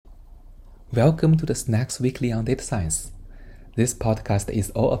Welcome to the Snacks Weekly on Data Science. This podcast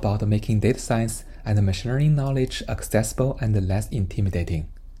is all about making data science and machine learning knowledge accessible and less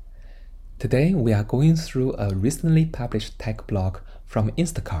intimidating. Today, we are going through a recently published tech blog from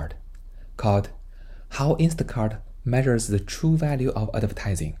Instacart called How Instacart Measures the True Value of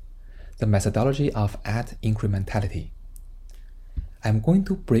Advertising, the Methodology of Ad Incrementality. I'm going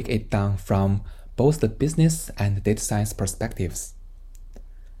to break it down from both the business and data science perspectives.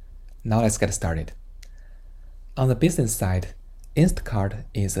 Now let's get started. On the business side, Instacart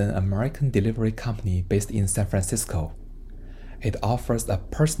is an American delivery company based in San Francisco. It offers a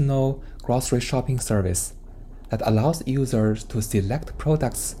personal grocery shopping service that allows users to select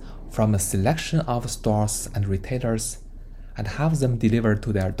products from a selection of stores and retailers and have them delivered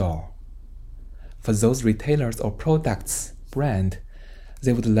to their door. For those retailers or products brand,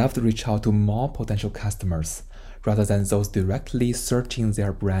 they would love to reach out to more potential customers rather than those directly searching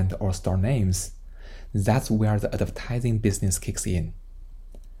their brand or store names. That's where the advertising business kicks in.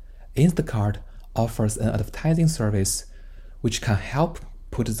 Instacart offers an advertising service which can help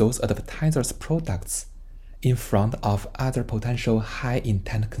put those advertisers' products in front of other potential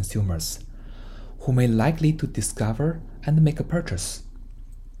high-intent consumers who may likely to discover and make a purchase.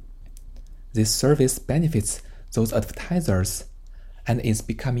 This service benefits those advertisers and is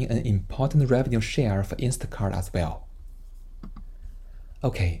becoming an important revenue share for Instacart as well.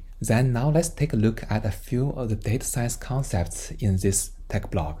 Okay, then now let's take a look at a few of the data science concepts in this tech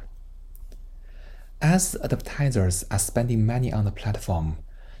blog. As advertisers are spending money on the platform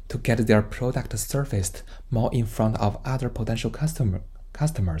to get their product surfaced more in front of other potential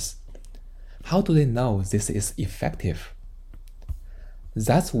customers, how do they know this is effective?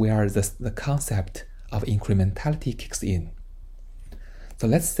 That's where the concept of incrementality kicks in. So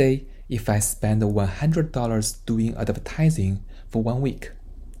let's say if I spend $100 doing advertising for 1 week,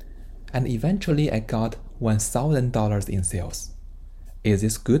 and eventually I got $1,000 in sales. Is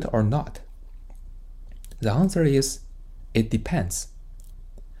this good or not? The answer is, it depends.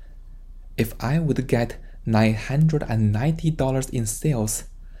 If I would get $990 in sales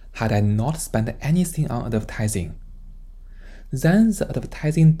had I not spent anything on advertising, then the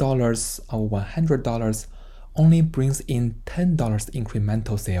advertising dollars of $100 only brings in $10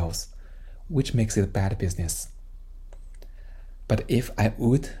 incremental sales, which makes it bad business. But if I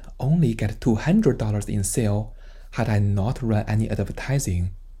would only get $200 in sale had I not run any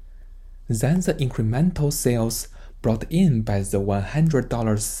advertising, then the incremental sales brought in by the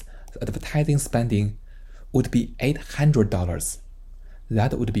 $100 advertising spending would be $800.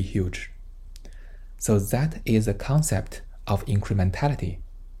 That would be huge. So that is the concept of incrementality.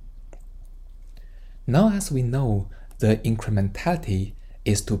 Now, as we know, the incrementality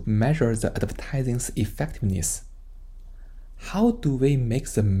is to measure the advertising's effectiveness. How do we make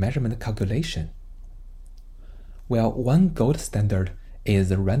the measurement calculation? Well, one gold standard is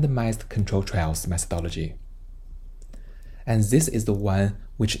the randomized control trials methodology. And this is the one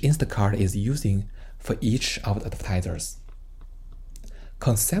which Instacart is using for each of the advertisers.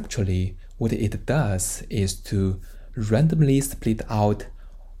 Conceptually, what it does is to randomly split out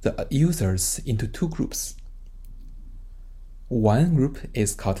the users into two groups. One group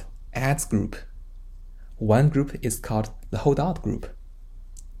is called ads group. One group is called the holdout group.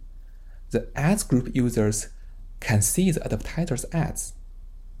 The ads group users can see the advertiser's ads,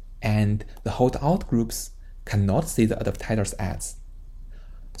 and the holdout groups cannot see the advertiser's ads.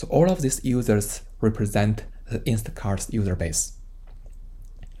 So all of these users represent the Instacart's user base.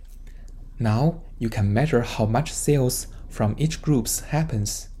 Now you can measure how much sales from each group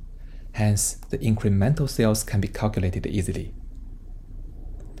happens. Hence, the incremental sales can be calculated easily.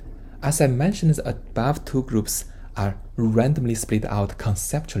 As I mentioned, the above two groups are randomly split out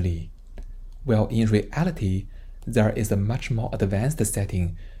conceptually, while in reality, there is a much more advanced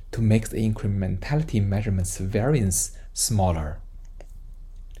setting to make the incrementality measurements variance smaller.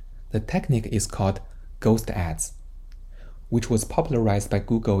 The technique is called ghost ads, which was popularized by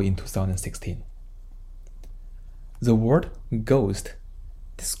Google in 2016. The word ghost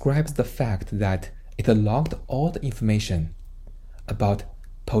describes the fact that it logged all the information about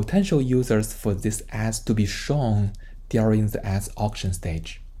potential users for these ads to be shown during the ads auction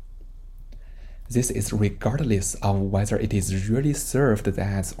stage. This is regardless of whether it is really served the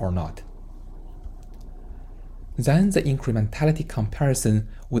ads or not. Then the incrementality comparison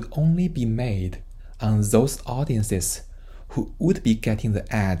would only be made on those audiences who would be getting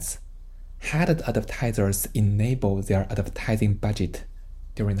the ads had the advertisers enable their advertising budget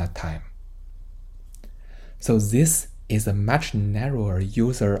during that time. So this is a much narrower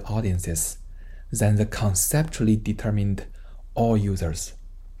user audiences than the conceptually determined all users.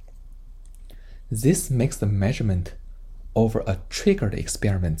 This makes the measurement over a triggered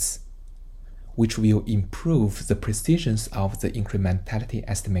experiments, which will improve the precision of the incrementality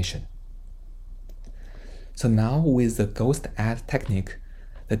estimation. So now with the ghost ad technique,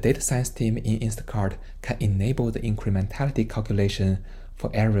 the data science team in Instacart can enable the incrementality calculation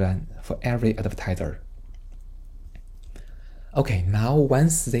for every advertiser. Okay, now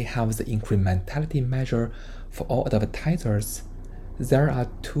once they have the incrementality measure for all advertisers, there are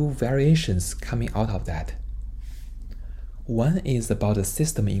two variations coming out of that. One is about the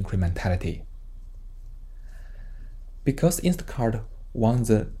system incrementality. Because Instacart wants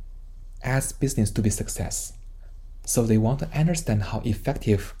the ads business to be success, so they want to understand how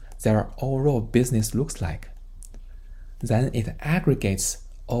effective their overall business looks like. Then it aggregates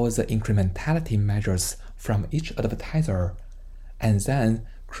all the incrementality measures from each advertiser and then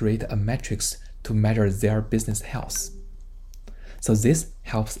create a matrix to measure their business health. So this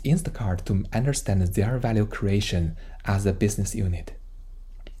helps Instacart to understand their value creation as a business unit.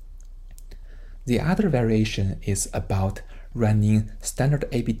 The other variation is about running standard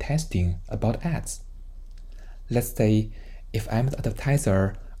A/B testing about ads. Let's say if I'm the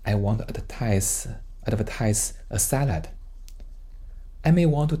advertiser, I want to advertise a salad. I may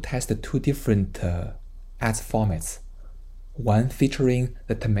want to test two different ads formats, one featuring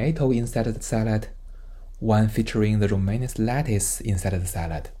the tomato inside of the salad, one featuring the romaines lettuce inside of the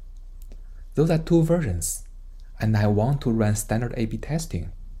salad. Those are two versions, and I want to run standard A/B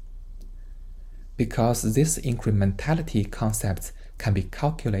testing. Because this incrementality concept can be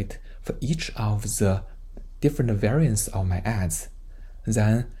calculated for each of the different variants of my ads,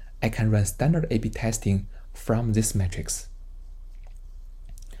 then I can run standard A/B testing from this matrix.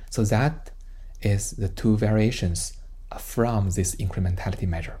 So that is the two variations from this incrementality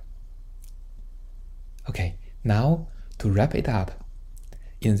measure. Okay, now to wrap it up,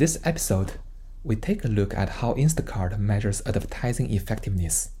 in this episode, we take a look at how Instacart measures advertising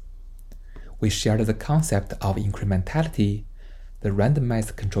effectiveness. We shared the concept of incrementality, the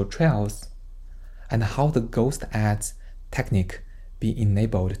randomized control trials, and how the ghost ads technique be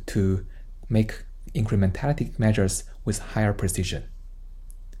enabled to make incrementality measures with higher precision.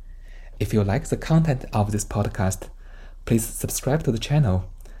 If you like the content of this podcast, please subscribe to the channel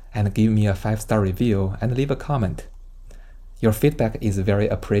and give me a 5-star review and leave a comment. Your feedback is very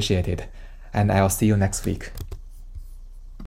appreciated, and I'll see you next week.